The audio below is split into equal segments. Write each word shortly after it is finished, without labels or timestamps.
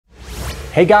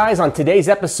Hey guys, on today's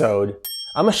episode,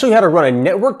 I'm going to show you how to run a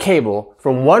network cable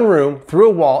from one room through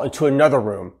a wall into another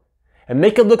room and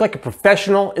make it look like a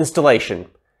professional installation.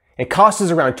 It costs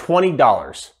us around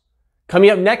 $20. Coming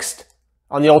up next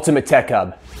on the Ultimate Tech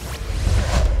Hub.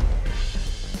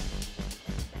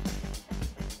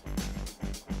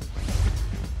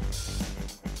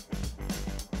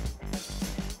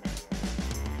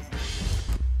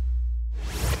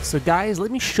 So guys,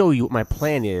 let me show you what my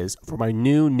plan is for my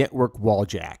new network wall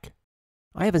jack.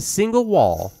 I have a single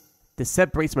wall that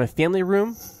separates my family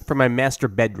room from my master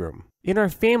bedroom. In our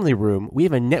family room, we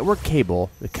have a network cable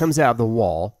that comes out of the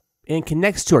wall and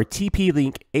connects to our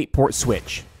TP-Link 8-port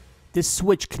switch. This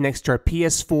switch connects to our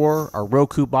PS4, our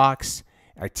Roku box,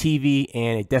 our TV,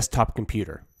 and a desktop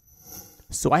computer.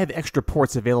 So I have extra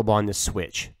ports available on this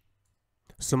switch.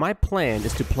 So my plan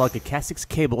is to plug a CAT6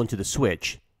 cable into the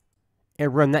switch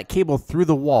and run that cable through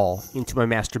the wall into my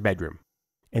master bedroom.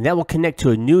 And that will connect to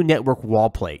a new network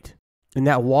wall plate. And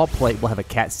that wall plate will have a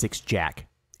CAT6 jack.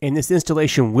 And this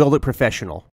installation will look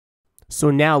professional.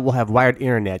 So now we'll have wired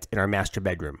internet in our master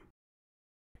bedroom.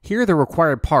 Here are the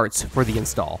required parts for the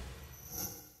install.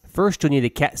 First, you'll need a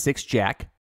CAT6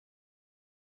 jack.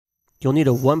 You'll need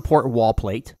a 1-port wall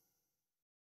plate,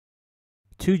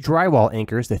 2 drywall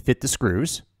anchors that fit the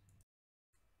screws,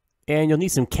 and you'll need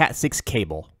some CAT6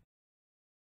 cable.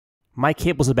 My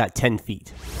cable is about 10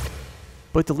 feet,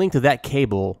 but the length of that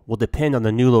cable will depend on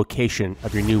the new location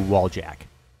of your new wall jack.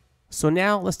 So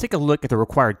now let's take a look at the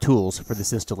required tools for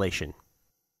this installation.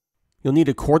 You'll need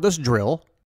a cordless drill,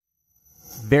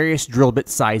 various drill bit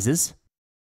sizes,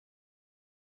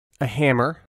 a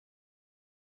hammer,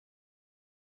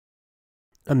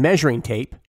 a measuring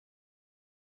tape,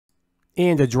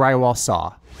 and a drywall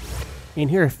saw. And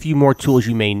here are a few more tools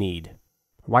you may need.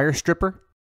 Wire stripper,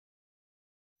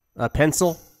 a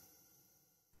pencil,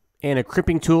 and a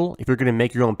crimping tool if you're going to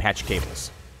make your own patch cables.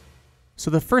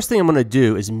 So the first thing I'm going to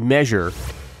do is measure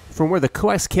from where the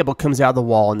coax cable comes out of the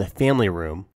wall in the family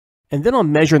room, and then I'll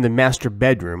measure in the master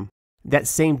bedroom that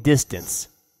same distance.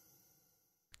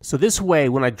 So this way,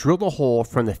 when I drill the hole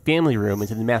from the family room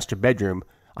into the master bedroom,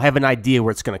 I have an idea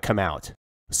where it's going to come out.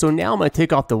 So now I'm going to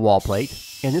take off the wall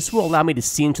plate, and this will allow me to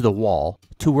see into the wall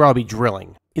to where I'll be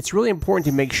drilling. It's really important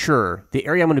to make sure the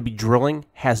area I'm going to be drilling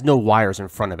has no wires in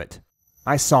front of it.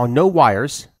 I saw no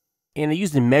wires, and I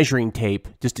used a measuring tape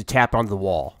just to tap onto the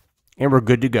wall, and we're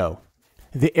good to go.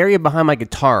 The area behind my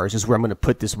guitars is where I'm going to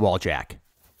put this wall jack.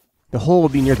 The hole will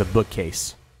be near the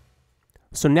bookcase.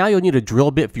 So now you'll need a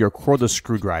drill bit for your cordless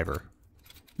screwdriver.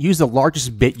 Use the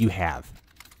largest bit you have.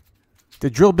 The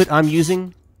drill bit I'm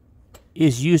using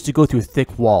is used to go through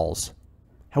thick walls.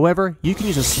 However, you can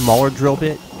use a smaller drill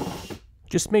bit.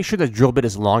 Just make sure the drill bit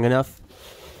is long enough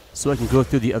so it can go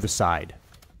through the other side.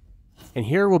 And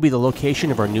here will be the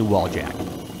location of our new wall jack.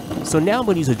 So now I'm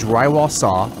going to use a drywall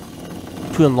saw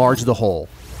to enlarge the hole.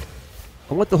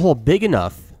 I want the hole big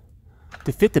enough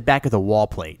to fit the back of the wall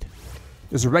plate.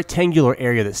 There's a rectangular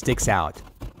area that sticks out,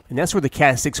 and that's where the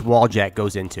CAT6 wall jack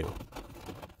goes into.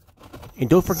 And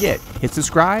don't forget, hit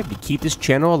subscribe to keep this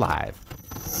channel alive.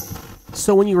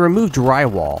 So when you remove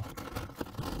drywall,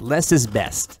 less is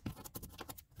best.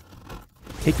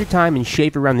 Take your time and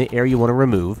shape around the area you want to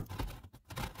remove,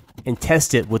 and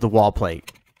test it with the wall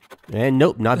plate. And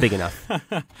nope, not big enough.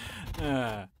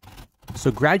 So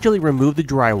gradually remove the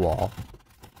drywall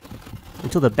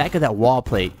until the back of that wall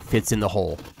plate fits in the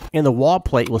hole. And the wall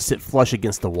plate will sit flush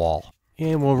against the wall.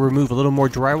 And we'll remove a little more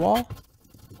drywall.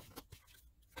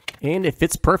 And it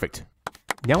fits perfect.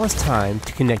 Now it's time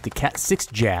to connect the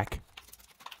CAT6 jack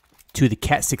to the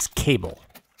CAT6 cable.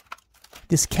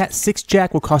 This CAT6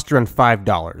 jack will cost around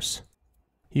 $5.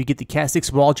 You get the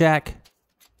CAT6 wall jack,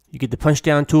 you get the punch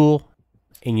down tool,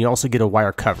 and you also get a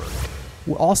wire cover.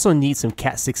 We'll also need some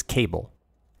CAT6 cable.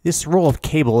 This roll of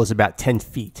cable is about 10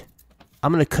 feet.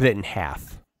 I'm going to cut it in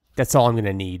half. That's all I'm going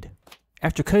to need.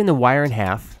 After cutting the wire in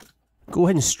half, go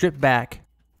ahead and strip back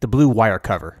the blue wire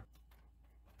cover.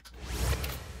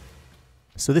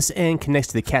 So this end connects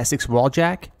to the CAT6 wall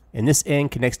jack, and this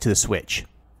end connects to the switch.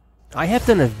 I have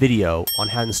done a video on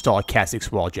how to install a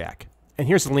CAT6 wall jack, and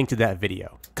here's a link to that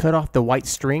video. Cut off the white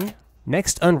string.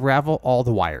 Next, unravel all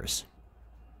the wires.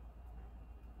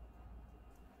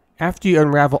 After you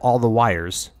unravel all the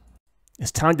wires,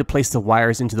 it's time to place the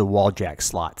wires into the wall jack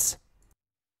slots.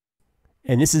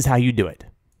 And this is how you do it.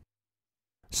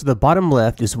 So the bottom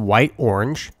left is white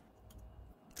orange.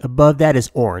 Above that is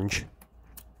orange.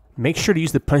 Make sure to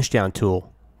use the punch down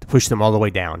tool to push them all the way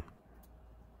down.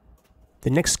 The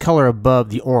next color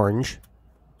above the orange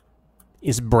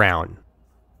is brown.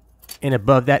 And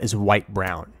above that is white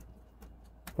brown.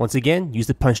 Once again, use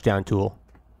the punch down tool.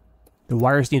 The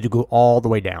wires need to go all the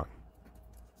way down.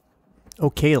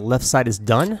 Okay, the left side is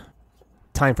done.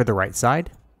 Time for the right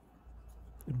side.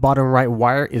 Bottom right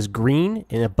wire is green,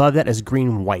 and above that is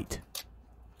green-white.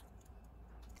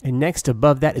 And next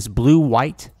above that is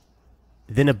blue-white.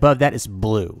 Then above that is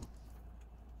blue.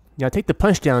 Now take the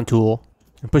punch down tool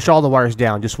and push all the wires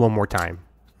down just one more time.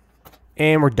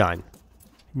 And we're done.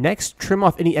 Next, trim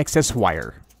off any excess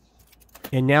wire.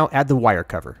 And now add the wire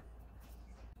cover.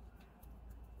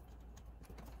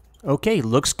 Okay,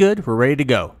 looks good. We're ready to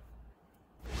go.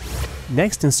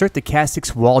 Next, insert the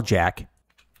CAT6 wall jack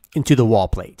into the wall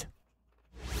plate.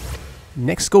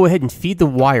 Next, go ahead and feed the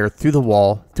wire through the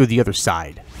wall through the other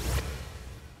side.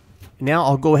 Now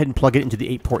I'll go ahead and plug it into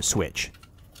the 8-port switch.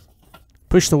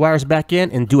 Push the wires back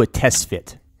in and do a test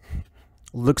fit.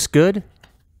 Looks good.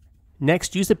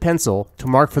 Next, use a pencil to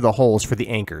mark for the holes for the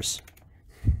anchors.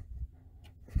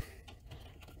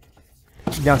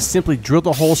 Now simply drill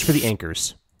the holes for the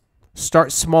anchors.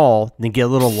 Start small, then get a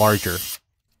little larger.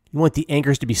 You want the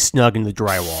anchors to be snug in the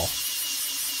drywall.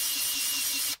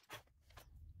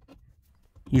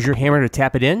 Use your hammer to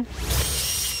tap it in.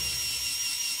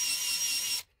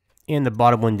 And the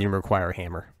bottom one didn't require a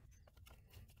hammer.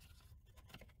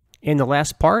 And the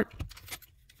last part,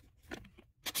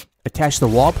 attach the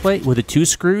wall plate with the 2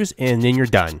 screws and then you're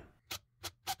done.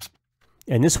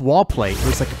 And this wall plate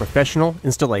looks like a professional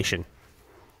installation.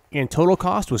 And total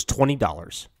cost was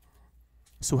 $20.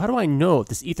 So how do I know if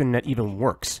this Ethernet even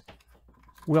works?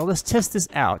 Well, let's test this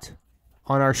out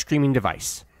on our streaming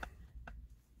device.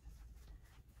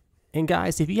 And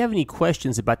guys, if you have any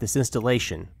questions about this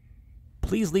installation,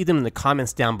 please leave them in the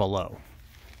comments down below.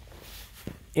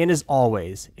 And as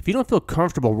always, if you don't feel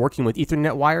comfortable working with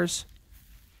Ethernet wires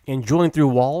and drilling through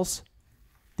walls,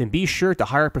 then be sure to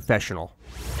hire a professional.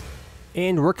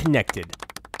 And we're connected.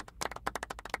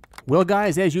 Well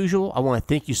guys, as usual, I want to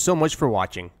thank you so much for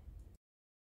watching.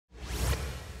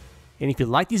 And if you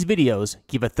like these videos,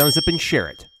 give a thumbs up and share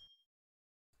it.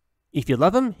 If you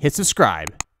love them, hit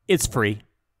subscribe. It's free.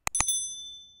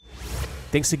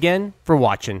 Thanks again for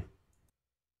watching.